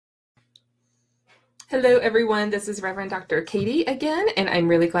Hello, everyone. This is Reverend Dr. Katie again, and I'm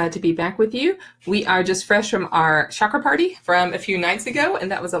really glad to be back with you. We are just fresh from our chakra party from a few nights ago,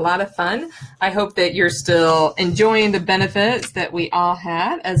 and that was a lot of fun. I hope that you're still enjoying the benefits that we all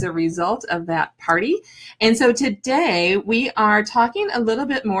had as a result of that party. And so today we are talking a little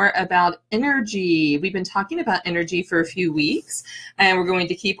bit more about energy. We've been talking about energy for a few weeks, and we're going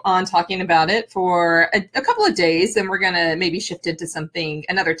to keep on talking about it for a couple of days, and we're going to maybe shift it to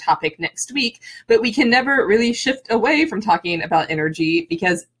another topic next week. But we can never really shift away from talking about energy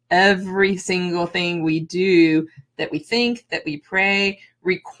because every single thing we do, that we think, that we pray,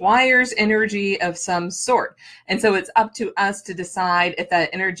 requires energy of some sort. And so it's up to us to decide if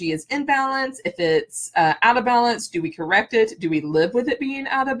that energy is in balance, if it's out of balance. Do we correct it? Do we live with it being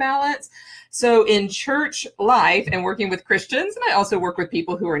out of balance? So in church life and working with Christians, and I also work with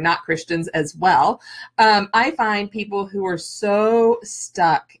people who are not Christians as well, I find people who are so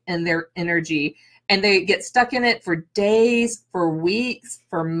stuck in their energy, and they get stuck in it for days, for weeks,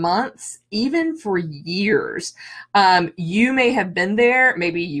 for months, even for years. You may have been there.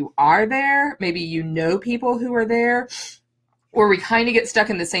 Maybe you are there. Maybe you know people who are there. Or we kind of get stuck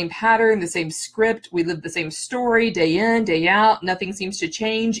in the same pattern, the same script. We live the same story day in, day out. Nothing seems to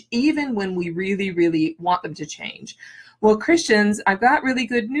change, even when we really, really want them to change. Well, Christians, I've got really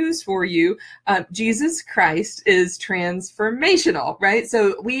good news for you. Jesus Christ is transformational, right?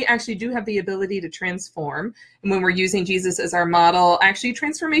 So we actually do have the ability to transform. And when we're using Jesus as our model, actually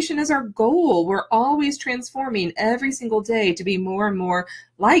transformation is our goal. We're always transforming every single day to be more and more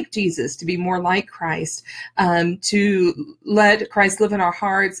like Jesus, to be more like Christ, to let Christ live in our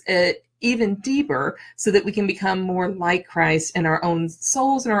hearts even deeper so that we can become more like Christ in our own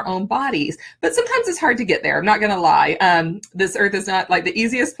souls and our own bodies. But sometimes it's hard to get there. I'm not going to lie. This earth is not like the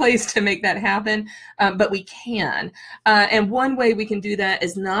easiest place to make that happen, but we can. And one way we can do that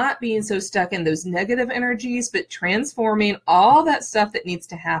is not being so stuck in those negative energies, but transforming all that stuff that needs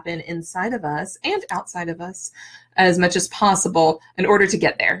to happen inside of us and outside of us as much as possible in order to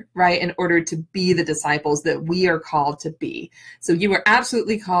get there, right? In order to be the disciples that we are called to be. So you are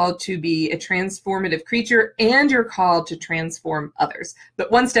absolutely called to be a transformative creature, and you're called to transform others,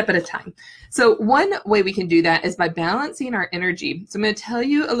 but one step at a time. So one way we can do that is by balancing our energy. So I'm going to tell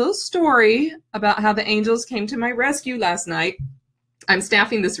you a little story about how the angels came to my rescue last night. I'm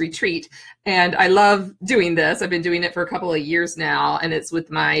staffing this retreat, and I love doing this. I've been doing it for a couple of years now, and it's with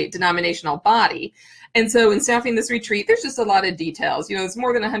my denominational body. And so in staffing this retreat, there's just a lot of details. You know, there's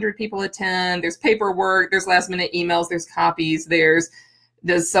more than 100 people attend. There's paperwork. There's last minute emails. There's copies.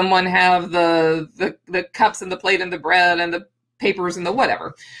 Does someone have the cups and the plate and the bread and the papers and the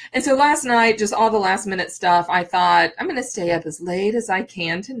whatever. And so last night, just all the last minute stuff, I thought, I'm going to stay up as late as I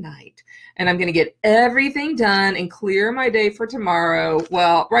can tonight. And I'm going to get everything done and clear my day for tomorrow.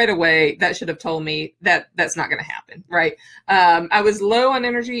 Well, right away, that should have told me that that's not going to happen, right? I was low on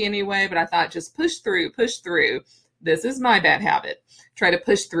energy anyway, but I thought just push through. This is my bad habit. Try to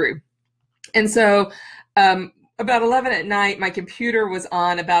push through. And so about 11 at night, my computer was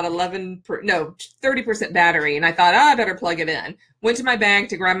on about 30% battery. And I thought, I better plug it in. Went to my bag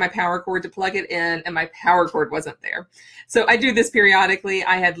to grab my power cord to plug it in, and my power cord wasn't there. So I do this periodically.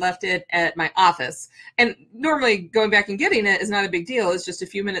 I had left it at my office. And normally going back and getting it is not a big deal. It's just a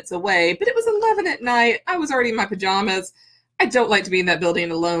few minutes away. But it was 11 at night. I was already in my pajamas. I don't like to be in that building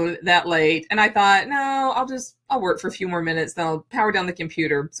alone that late. And I thought, no, I'll work for a few more minutes. Then I'll power down the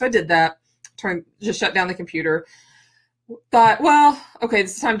computer. So I did that. Just shut down the computer. Thought, well, okay,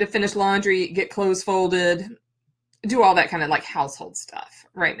 this is time to finish laundry, get clothes folded, do all that kind of like household stuff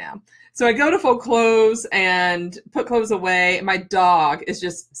right now. So I go to fold clothes and put clothes away. My dog is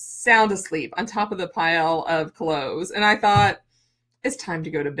just sound asleep on top of the pile of clothes. And I thought, it's time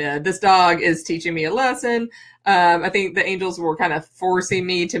to go to bed. This dog is teaching me a lesson. I think the angels were kind of forcing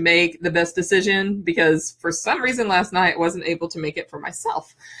me to make the best decision because for some reason last night I wasn't able to make it for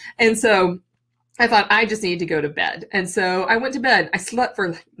myself. And so I thought I just need to go to bed. And so I went to bed. I slept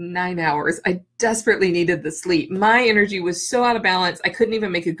for like 9 hours. I desperately needed the sleep. My energy was so out of balance. I couldn't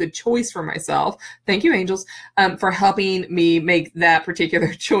even make a good choice for myself. Thank you, angels, for helping me make that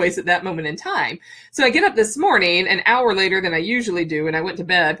particular choice at that moment in time. So I get up this morning an hour later than I usually do. And I went to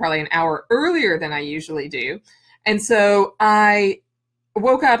bed probably an hour earlier than I usually do. And so I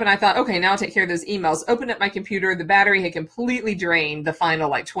woke up and I thought, okay, now I'll take care of those emails. Opened up my computer. The battery had completely drained the final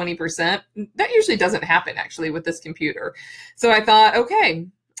like 20%. That usually doesn't happen actually with this computer. So I thought, okay,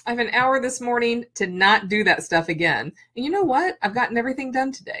 I have an hour this morning to not do that stuff again. And you know what? I've gotten everything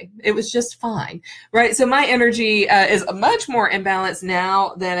done today. It was just fine, right? So my energy is much more in balance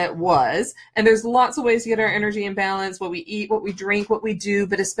now than it was. And there's lots of ways to get our energy in balance, what we eat, what we drink, what we do,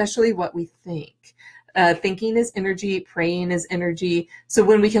 but especially what we think. Thinking is energy, praying is energy. So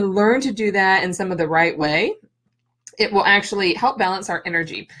when we can learn to do that in some of the right way, it will actually help balance our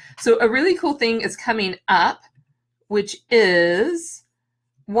energy. So a really cool thing is coming up, which is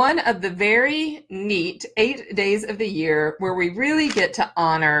one of the very neat 8 days of the year where we really get to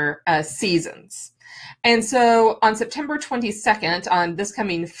honor seasons. And so on September 22nd, on this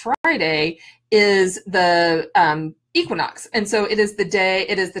coming Friday, is the equinox. And so it is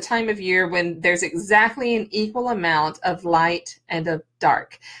the time of year when there's exactly an equal amount of light and of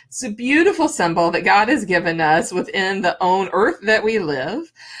dark. It's a beautiful symbol that God has given us within the own earth that we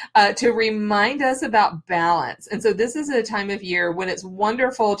live to remind us about balance. And so this is a time of year when it's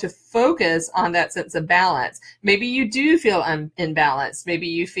wonderful to focus on that sense of balance. Maybe you do feel imbalanced. Maybe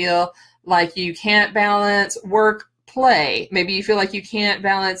you feel like you can't balance work, play. Maybe you feel like you can't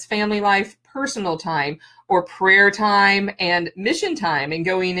balance family life, personal time, or prayer time and mission time and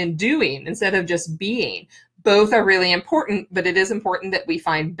going and doing instead of just being. Both are really important, but it is important that we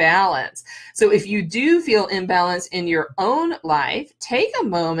find balance. So if you do feel imbalanced in your own life, take a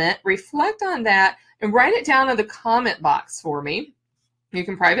moment, reflect on that, and write it down in the comment box for me. You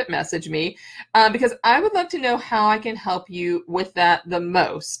can private message me because I would love to know how I can help you with that the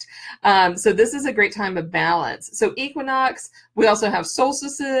most. So this is a great time of balance. So equinox, we also have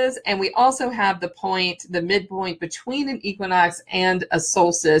solstices, and we also have the midpoint between an equinox and a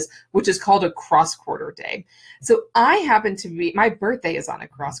solstice, which is called a cross-quarter day. So my birthday is on a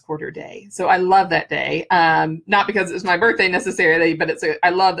cross-quarter day. So I love that day. Not because it's my birthday necessarily, but I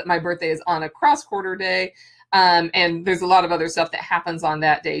love that my birthday is on a cross-quarter day. And there's a lot of other stuff that happens on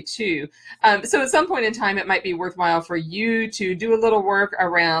that day too. So at some point in time, it might be worthwhile for you to do a little work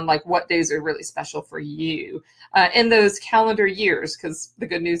around like what days are really special for you in those calendar years, because the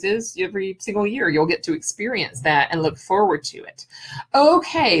good news is every single year you'll get to experience that and look forward to it.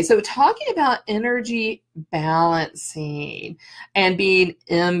 Okay, so talking about energy balancing and being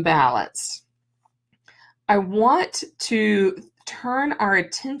imbalanced, I want to turn our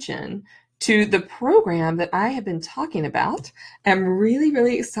attention to the program that I have been talking about. I'm really,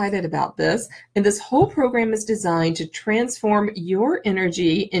 really excited about this. And this whole program is designed to transform your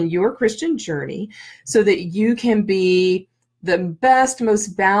energy in your Christian journey so that you can be the best, most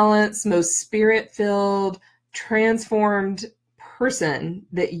balanced, most spirit-filled, transformed person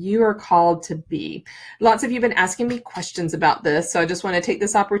that you are called to be. Lots of you have been asking me questions about this, so I just want to take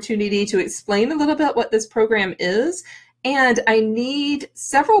this opportunity to explain a little bit what this program is. And I need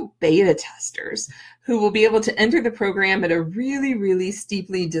several beta testers who will be able to enter the program at a really, really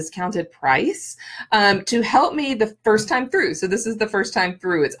steeply discounted price to help me the first time through. So this is the first time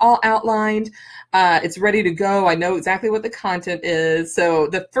through. It's all outlined. It's ready to go. I know exactly what the content is. So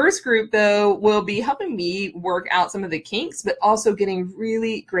the first group, though, will be helping me work out some of the kinks, but also getting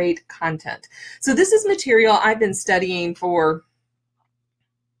really great content. So this is material I've been studying for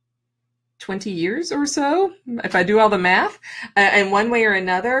 20 years or so, if I do all the math, in one way or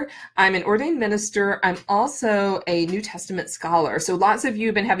another. I'm an ordained minister. I'm also a New Testament scholar. So lots of you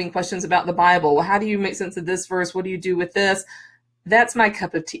have been having questions about the Bible. Well, how do you make sense of this verse? What do you do with this? That's my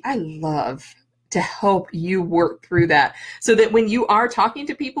cup of tea. I love to help you work through that so that when you are talking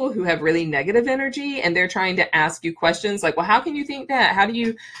to people who have really negative energy and they're trying to ask you questions like, well, how can you think that? How can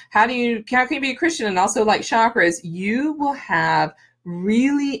you be a Christian and also like chakras? You will have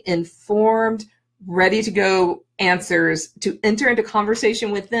really informed, ready to go answers to enter into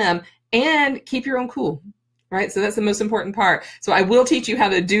conversation with them and keep your own cool, right? So that's the most important part. So I will teach you how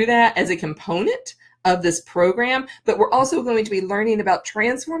to do that as a component of this program, but we're also going to be learning about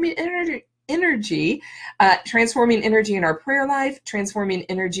transforming energy, transforming energy in our prayer life, transforming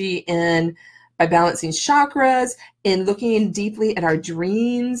energy by balancing chakras, in looking deeply at our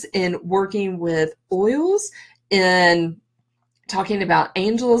dreams, in working with oils, in talking about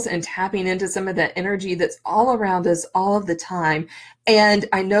angels and tapping into some of that energy that's all around us all of the time. And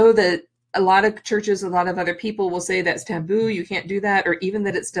I know that a lot of churches, a lot of other people will say that's taboo, you can't do that, or even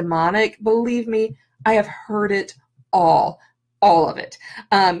that it's demonic. Believe me, I have heard it all of it.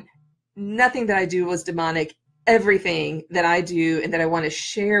 Nothing that I do was demonic. Everything that I do and that I want to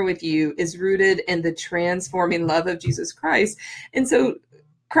share with you is rooted in the transforming love of Jesus Christ. And so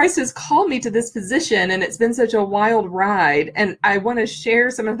Christ has called me to this position, and it's been such a wild ride. And I want to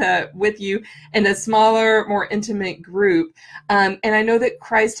share some of that with you in a smaller, more intimate group. And I know that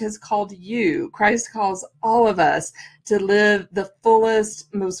Christ has called you. Christ calls all of us to live the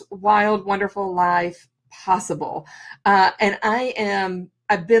fullest, most wild, wonderful life possible. And I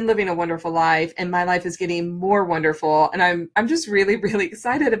I've been living a wonderful life, and my life is getting more wonderful. And I'm just really, really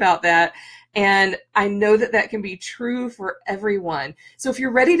excited about that. And I know that that can be true for everyone. So if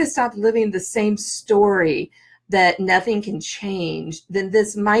you're ready to stop living the same story that nothing can change, then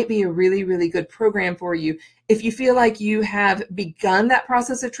this might be a really, really good program for you. If you feel like you have begun that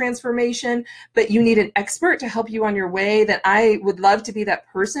process of transformation, but you need an expert to help you on your way, then I would love to be that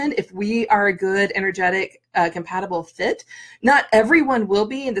person if we are a good, energetic, compatible fit. Not everyone will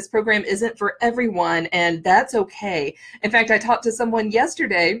be, and this program isn't for everyone, and that's okay. In fact, I talked to someone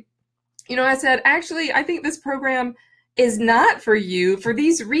yesterday. I said, actually, I think this program is not for you for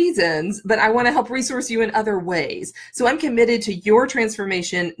these reasons, but I want to help resource you in other ways. So I'm committed to your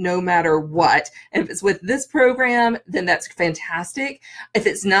transformation no matter what. And if it's with this program, then that's fantastic. If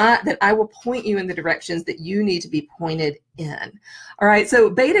it's not, then I will point you in the directions that you need to be pointed in. All right, so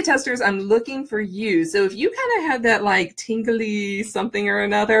beta testers, I'm looking for you. So if you kind of have that like tingly something or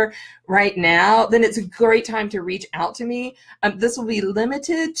another right now, then it's a great time to reach out to me. This will be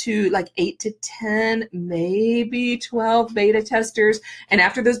limited to like 8 to 10, maybe 12 beta testers. And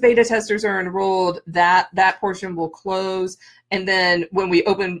after those beta testers are enrolled, that portion will close. And then when we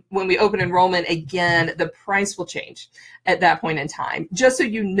open enrollment again, the price will change at that point in time, just so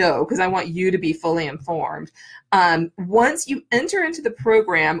you know, because I want you to be fully informed. Once you enter into the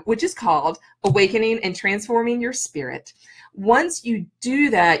program, which is called Awakening and Transforming Your Spirit, once you do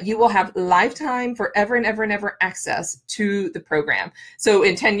that, you will have lifetime, forever and ever and ever access to the program. So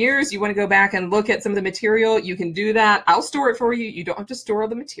in 10 years, you want to go back and look at some of the material, you can do that. I'll store it for you. You don't have to store all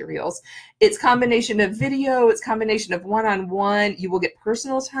the materials. It's combination of video. It's combination of one-on-one. You will get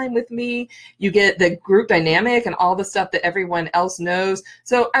personal time with me. You get the group dynamic and all the stuff that everyone else knows.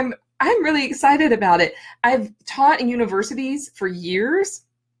 So I'm really excited about it. I've taught in universities for years.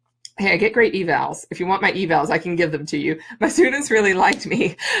 Hey, I get great evals. If you want my evals, I can give them to you. My students really liked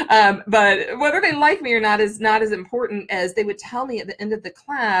me. But whether they like me or not is not as important as they would tell me at the end of the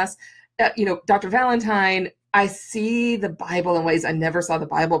class, Dr. Valentine, I see the Bible in ways I never saw the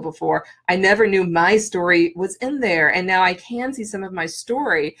Bible before. I never knew my story was in there. And now I can see some of my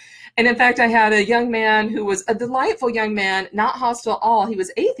story. And in fact, I had a young man who was a delightful young man, not hostile at all. He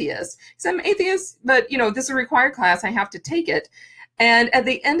was atheist. He said, I'm atheist, but this is a required class. I have to take it. And at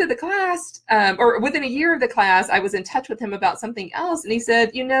the end of the class, or within a year of the class, I was in touch with him about something else. And he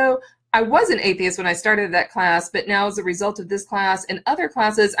said, I was an atheist when I started that class, but now as a result of this class and other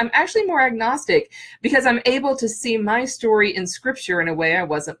classes, I'm actually more agnostic because I'm able to see my story in scripture in a way I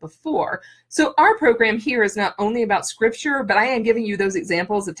wasn't before. So our program here is not only about scripture, but I am giving you those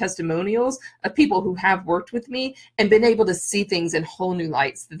examples of testimonials of people who have worked with me and been able to see things in whole new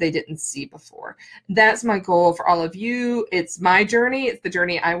lights that they didn't see before. That's my goal for all of you. It's my journey. It's the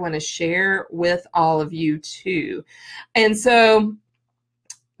journey I want to share with all of you too. And so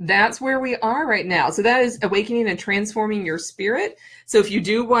that's where we are right now. So that is awakening and transforming your spirit. So if you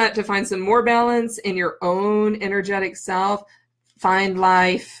do want to find some more balance in your own energetic self, find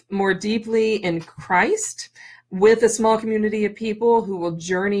life more deeply in Christ with a small community of people who will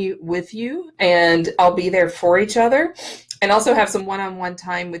journey with you, and I'll be there for each other. And also have some one-on-one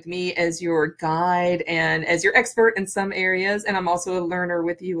time with me as your guide and as your expert in some areas, and I'm also a learner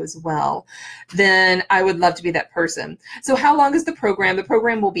with you as well, then I would love to be that person. So how long is the program? The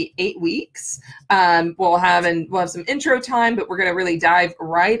program will be 8 weeks. We'll have some intro time, but we're going to really dive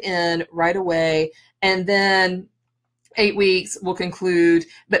right in right away. And then 8 weeks will conclude,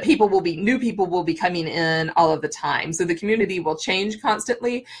 but new people will be coming in all of the time. So the community will change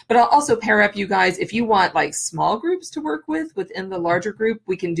constantly, but I'll also pair up you guys. If you want like small groups to work with within the larger group,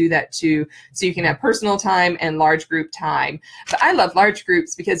 we can do that too. So you can have personal time and large group time. But I love large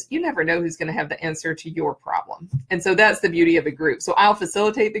groups because you never know who's going to have the answer to your problem. And so that's the beauty of a group. So I'll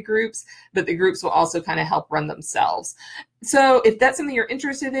facilitate the groups, but the groups will also kind of help run themselves. So if that's something you're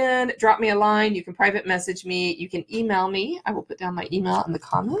interested in, drop me a line. You can private message me. You can email me. I will put down my email in the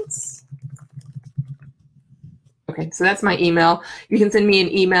comments. Okay, so that's my email. You can send me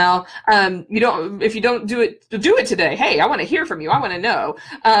an email. If you don't do it today. Hey, I want to hear from you. I want to know.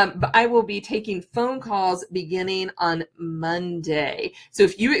 But I will be taking phone calls beginning on Monday. So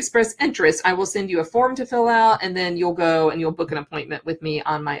if you express interest, I will send you a form to fill out, and then you'll go and you'll book an appointment with me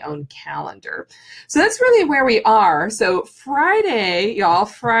on my own calendar. So that's really where we are. So Friday, y'all,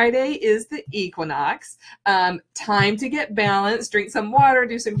 Friday is the equinox. Time to get balanced, drink some water,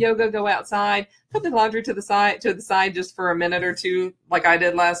 do some yoga, go outside, put the laundry to the side aside just for a minute or two, like I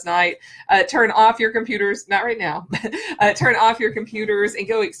did last night. Turn off your computers, not right now. Turn off your computers and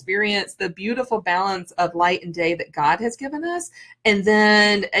go experience the beautiful balance of light and day that God has given us. And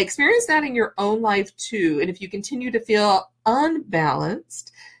then experience that in your own life too. And if you continue to feel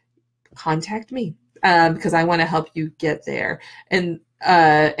unbalanced, contact me because I want to help you get there. And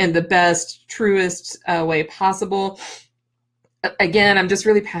in the best, truest way possible. Again, I'm just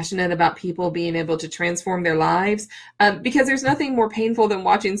really passionate about people being able to transform their lives because there's nothing more painful than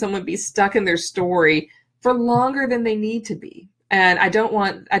watching someone be stuck in their story for longer than they need to be. And I don't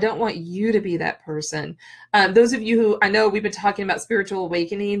want you to be that person. Those of you who, I know we've been talking about spiritual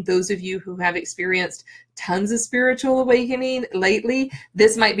awakening, those of you who have experienced tons of spiritual awakening lately,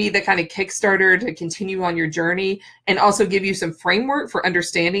 this might be the kind of Kickstarter to continue on your journey and also give you some framework for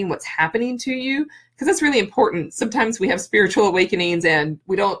understanding what's happening to you, because that's really important. Sometimes we have spiritual awakenings and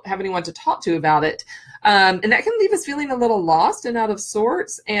we don't have anyone to talk to about it. And that can leave us feeling a little lost and out of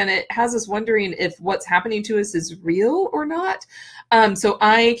sorts. And it has us wondering if what's happening to us is real or not. So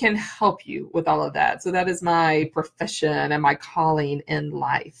I can help you with all of that. So that is my profession and my calling in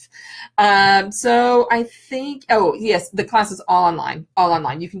life. So I think, oh yes, the class is all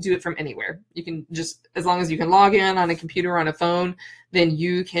online. You can do it from anywhere. You can just, as long as you can log in on a computer or on a phone, then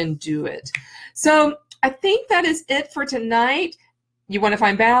you can do it. So I think that is it for tonight. You want to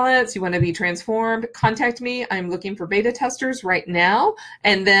find balance, you want to be transformed, contact me. I'm looking for beta testers right now,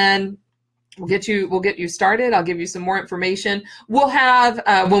 and then we'll get you started. I'll give you some more information. We'll have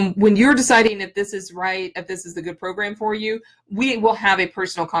when you're deciding if this is right, if this is the good program for you, we will have a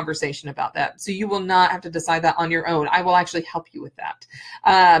personal conversation about that. So you will not have to decide that on your own. I will actually help you with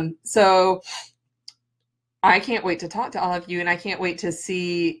that. So I can't wait to talk to all of you, and I can't wait to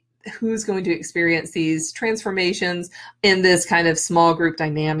see who's going to experience these transformations in this kind of small group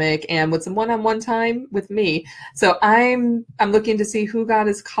dynamic and with some one-on-one time with me. So I'm looking to see who God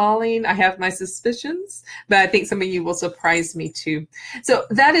is calling. I have my suspicions, but I think some of you will surprise me too. So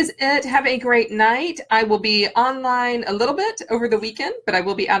that is it. Have a great night. I will be online a little bit over the weekend, but I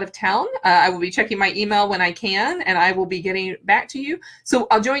will be out of town. I will be checking my email when I can, and I will be getting back to you. So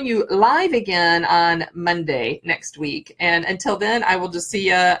I'll join you live again on Monday next week. And until then, I will just see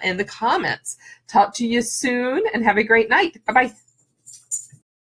you in the comments. Talk to you soon and have a great night. Bye-bye.